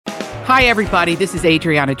Hi, everybody. This is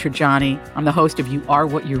Adriana Trajani. I'm the host of You Are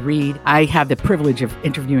What You Read. I have the privilege of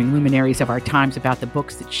interviewing luminaries of our times about the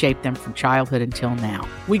books that shaped them from childhood until now.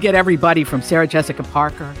 We get everybody from Sarah Jessica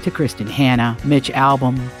Parker to Kristen Hanna, Mitch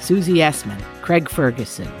Albom, Susie Essman, Craig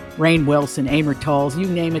Ferguson, Rainn Wilson, Amor Tolls, you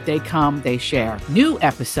name it, they come, they share. New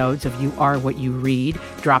episodes of You Are What You Read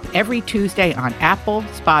drop every Tuesday on Apple,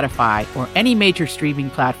 Spotify, or any major streaming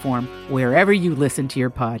platform wherever you listen to your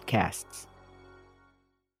podcasts.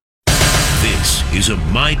 This is a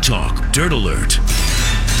My Talk Dirt Alert.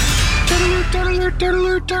 Dirt alert, dirt alert, dirt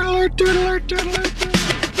alert, dirt alert, dirt alert, dirt alert.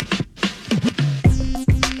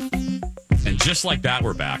 And just like that,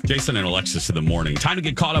 we're back. Jason and Alexis in the morning. Time to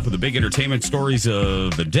get caught up with the big entertainment stories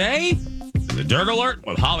of the day. The Dirt Alert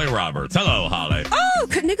with Holly Roberts. Hello, Holly. Oh,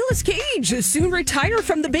 could Nicolas Cage soon retire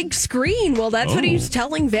from the big screen? Well, that's what he's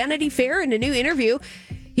telling Vanity Fair in a new interview.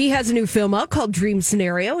 He has a new film out called Dream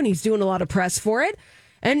Scenario, and he's doing a lot of press for it.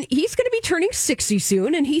 And he's going to be turning 60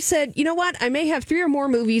 soon. And he said, you know what? I may have 3 or more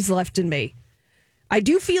movies left in me. I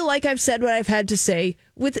do feel like I've said what I've had to say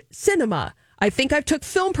with cinema. I think I've took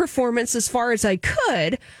film performance as far as I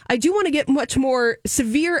could. I do want to get much more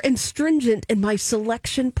severe and stringent in my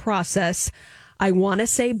selection process. I want to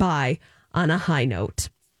say bye on a high note.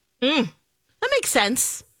 That makes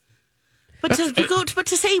sense. But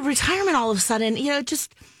to say retirement all of a sudden,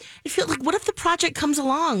 it feels like, what if the project comes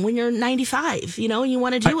along when you're 95, and you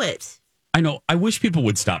want to do it? I know. I wish people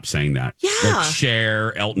would stop saying that. Yeah. Like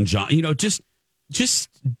Cher, Elton John, just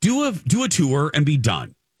do a tour and be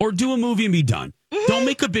done. Or do a movie and be done. Mm-hmm. Don't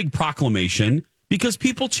make a big proclamation because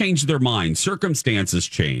people change their minds. Circumstances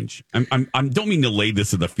change. I don't mean to lay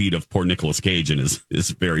this at the feet of poor Nicolas Cage and his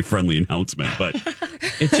very friendly announcement, but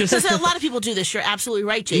it's just because a lot of people do this. You're absolutely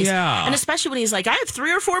right, Jason. Yeah, and especially when he's like, "I have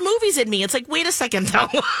 3 or 4 movies in me." It's like, wait a second, though.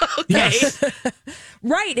 Okay, yes.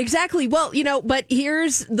 Right, exactly. Well, but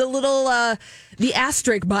here's the little the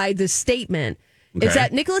asterisk by this statement. Okay. Is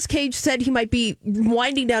that Nicolas Cage said he might be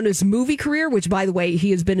winding down his movie career, which, by the way,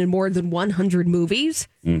 he has been in more than 100 movies.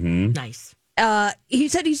 Mm-hmm. Nice. He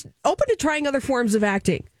said he's open to trying other forms of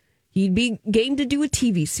acting. He'd be game to do a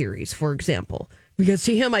TV series, for example. Because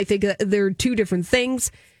to him, I think there are 2 different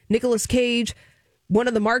things. Nicolas Cage, one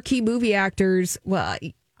of the marquee movie actors. Well,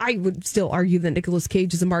 I would still argue that Nicolas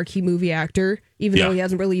Cage is a marquee movie actor, even though he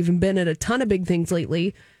hasn't really even been in a ton of big things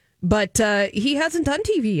lately. But he hasn't done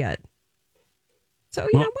TV yet. So,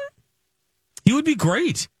 you know what? He would be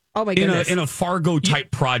great. Oh, my goodness. In a Fargo-type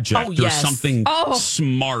project or something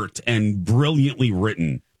smart and brilliantly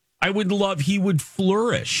written. He would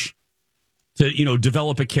flourish to,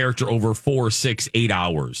 develop a character over 4, 6, 8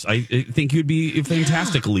 hours. I think he would be a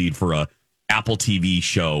fantastic lead for a Apple TV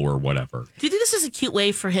show or whatever. Do you think this is a cute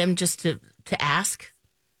way for him just to ask?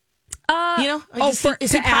 Is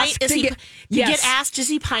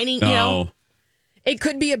he pining? It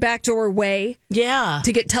could be a backdoor way to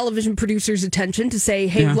get television producers' attention to say,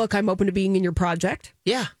 hey, look, I'm open to being in your project.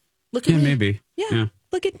 Yeah. Look at me. Maybe. Yeah.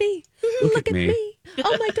 Look at me. Look at me.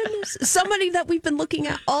 Oh, my goodness. Somebody that we've been looking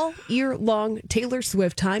at all year long, Taylor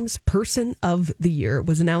Swift, Times Person of the Year,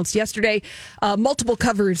 was announced yesterday. Multiple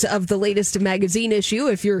covers of the latest magazine issue.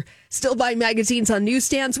 If you're still buying magazines on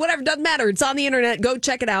newsstands, whatever, doesn't matter. It's on the internet. Go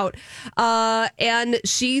check it out. And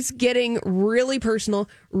she's getting really personal,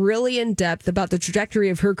 really in depth about the trajectory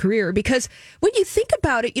of her career. Because when you think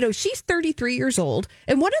about it, she's 33 years old.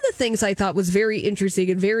 And one of the things I thought was very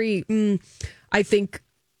interesting and very, I think,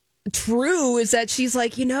 true is that she's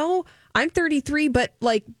like, I'm 33, but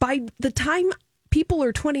like by the time people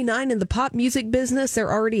are 29 in the pop music business,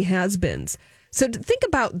 there already has-beens. So to think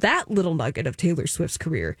about that little nugget of Taylor Swift's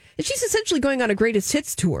career. And she's essentially going on a greatest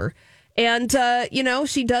hits tour. And,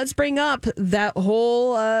 she does bring up that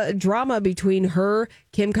whole drama between her,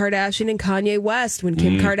 Kim Kardashian, and Kanye West when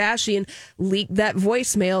Kim Kardashian leaked that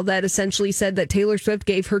voicemail that essentially said that Taylor Swift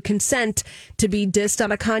gave her consent to be dissed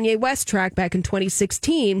on a Kanye West track back in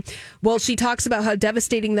 2016. Well, she talks about how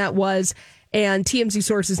devastating that was. And TMZ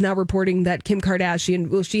sources now reporting that Kim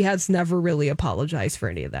Kardashian, she has never really apologized for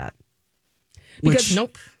any of that. Because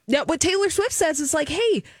what Taylor Swift says is like,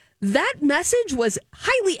 hey, that message was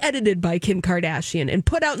highly edited by Kim Kardashian and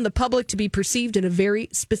put out in the public to be perceived in a very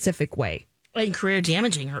specific way. And career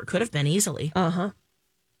damaging her. Could have been easily. Uh-huh.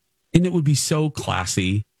 And it would be so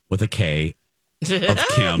classy with a K of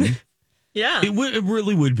Kim. Yeah. It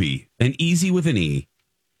really would be. And easy with an E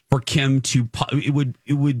for Kim to, it would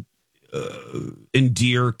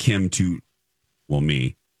endear Kim to,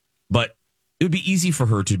 me. But it would be easy for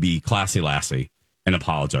her to be classy lassie and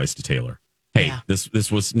apologize to Taylor. Hey,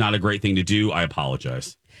 this was not a great thing to do. I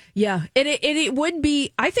apologize. Yeah, and it would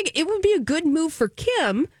be, I think it would be a good move for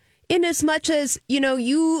Kim in as much as,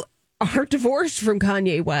 you are divorced from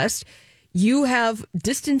Kanye West. You have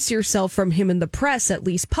distanced yourself from him in the press, at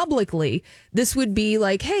least publicly. This would be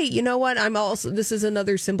like, hey, you know what? This is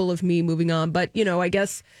another symbol of me moving on. But, I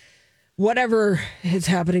guess whatever is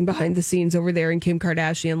happening behind the scenes over there in Kim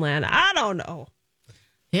Kardashian land, I don't know.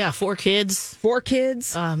 Yeah, 4 kids. 4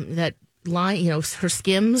 kids. That line, her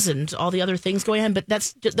Skims and all the other things going on. But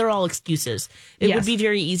they're all excuses. It would be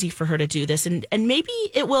very easy for her to do this. And maybe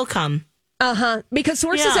it will come. Because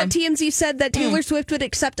sources at TMZ said that Taylor Swift would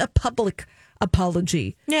accept a public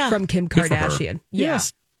apology from Kim Kardashian.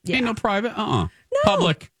 Yes. Ain't no private. No.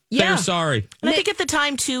 Public. Yeah. They're sorry. And I think at the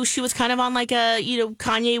time, too, she was kind of on like a,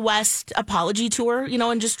 Kanye West apology tour,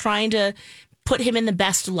 and just trying to put him in the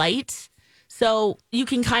best light. So you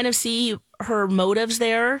can kind of see her motives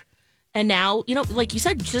there. And now, like you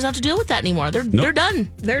said, she doesn't have to deal with that anymore. They're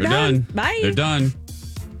done. They're done. Bye. They're done.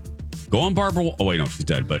 Go on Barbara. Oh, wait, no, she's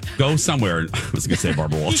dead. But go somewhere. I was going to say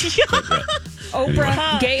Barbara Walters. Oprah,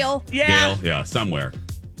 anyway. Gail. Yeah. Gail, somewhere.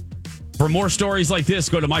 For more stories like this,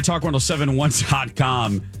 go to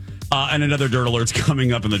mytalk1071.com. And another Dirt Alert's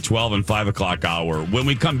coming up in the 12 and 5 o'clock hour. When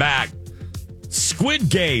we come back, Squid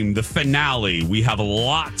Game, the finale. We have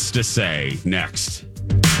lots to say next.